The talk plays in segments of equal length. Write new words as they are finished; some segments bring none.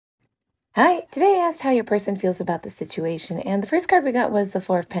Hi, today I asked how your person feels about the situation, and the first card we got was the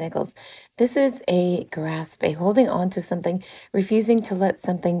Four of Pentacles. This is a grasp, a holding on to something, refusing to let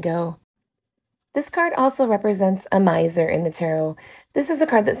something go. This card also represents a miser in the tarot. This is a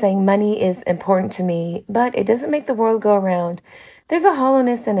card that's saying money is important to me, but it doesn't make the world go around. There's a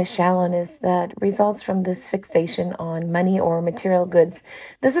hollowness and a shallowness that results from this fixation on money or material goods.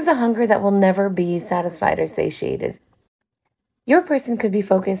 This is a hunger that will never be satisfied or satiated. Your person could be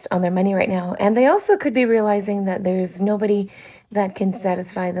focused on their money right now, and they also could be realizing that there's nobody that can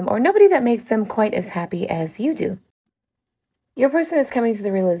satisfy them or nobody that makes them quite as happy as you do. Your person is coming to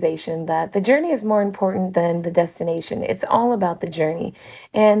the realization that the journey is more important than the destination. It's all about the journey,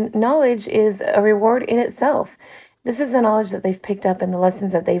 and knowledge is a reward in itself. This is the knowledge that they've picked up and the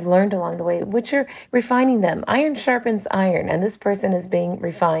lessons that they've learned along the way, which are refining them. Iron sharpens iron, and this person is being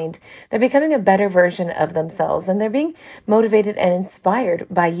refined. They're becoming a better version of themselves, and they're being motivated and inspired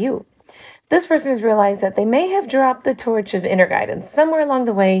by you. This person has realized that they may have dropped the torch of inner guidance somewhere along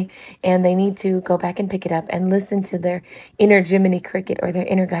the way, and they need to go back and pick it up and listen to their inner Jiminy Cricket or their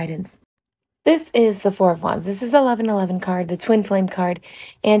inner guidance. This is the Four of Wands. This is the 1111 card, the Twin Flame card,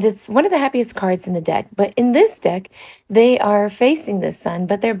 and it's one of the happiest cards in the deck. But in this deck, they are facing the sun,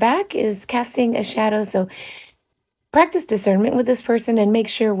 but their back is casting a shadow. So practice discernment with this person and make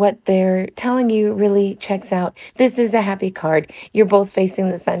sure what they're telling you really checks out. This is a happy card. You're both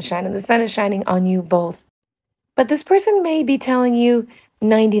facing the sunshine, and the sun is shining on you both. But this person may be telling you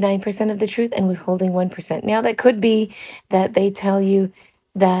 99% of the truth and withholding 1%. Now, that could be that they tell you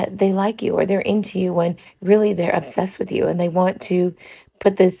that they like you or they're into you when really they're obsessed with you and they want to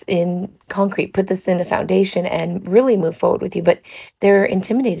put this in concrete, put this in a foundation and really move forward with you. But they're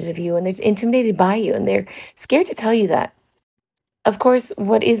intimidated of you and they're intimidated by you and they're scared to tell you that. Of course,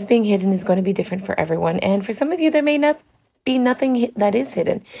 what is being hidden is going to be different for everyone. And for some of you, there may not be nothing that is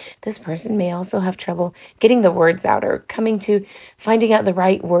hidden. This person may also have trouble getting the words out or coming to finding out the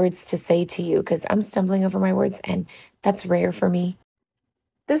right words to say to you because I'm stumbling over my words and that's rare for me.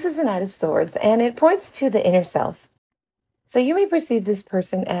 This is a Knight of Swords and it points to the inner self. So you may perceive this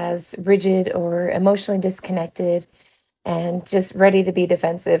person as rigid or emotionally disconnected and just ready to be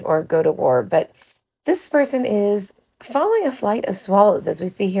defensive or go to war. But this person is following a flight of swallows, as we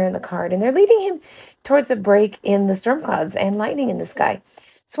see here in the card, and they're leading him towards a break in the storm clouds and lightning in the sky.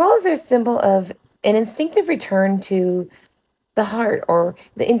 Swallows are a symbol of an instinctive return to the heart or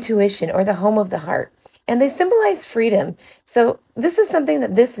the intuition or the home of the heart. And they symbolize freedom. So this is something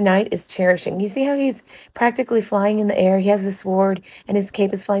that this knight is cherishing. You see how he's practically flying in the air? He has a sword and his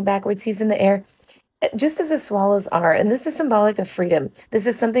cape is flying backwards. He's in the air just as the swallows are. And this is symbolic of freedom. This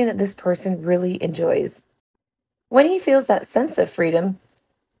is something that this person really enjoys. When he feels that sense of freedom,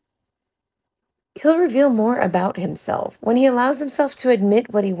 he'll reveal more about himself. When he allows himself to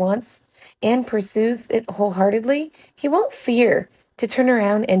admit what he wants and pursues it wholeheartedly, he won't fear to turn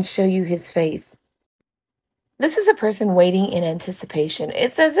around and show you his face. This is a person waiting in anticipation.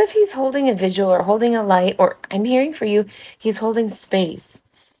 It's as if he's holding a vigil or holding a light, or I'm hearing for you, he's holding space.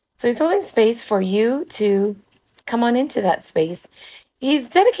 So he's holding space for you to come on into that space. He's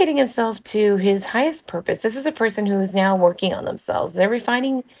dedicating himself to his highest purpose. This is a person who is now working on themselves. They're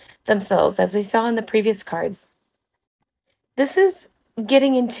refining themselves, as we saw in the previous cards. This is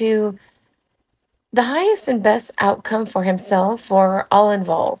getting into the highest and best outcome for himself, for all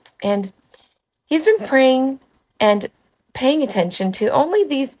involved. And he's been praying and paying attention to only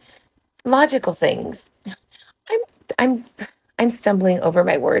these logical things. I'm I'm I'm stumbling over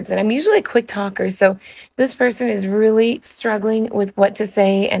my words and I'm usually a quick talker, so this person is really struggling with what to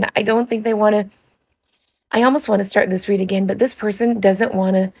say and I don't think they want to. I almost want to start this read again, but this person doesn't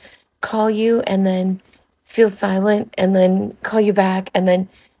want to call you and then feel silent and then call you back and then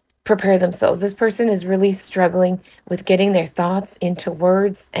prepare themselves. This person is really struggling with getting their thoughts into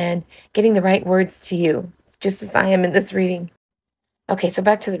words and getting the right words to you, just as I am in this reading. Okay, so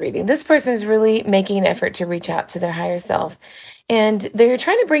back to the reading. This person is really making an effort to reach out to their higher self. And they're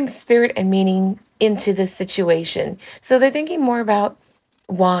trying to bring spirit and meaning into this situation. So they're thinking more about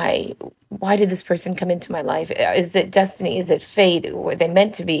why. Why did this person come into my life? Is it destiny? Is it fate? Were they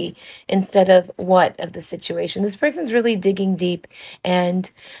meant to be? Instead of what of the situation? This person's really digging deep. And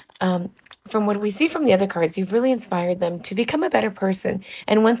from what we see from the other cards, you've really inspired them to become a better person.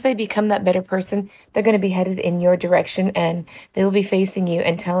 And once they become that better person, they're going to be headed in your direction and they will be facing you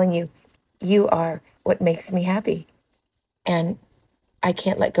and telling you, you are what makes me happy. And I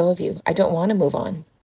can't let go of you. I don't want to move on.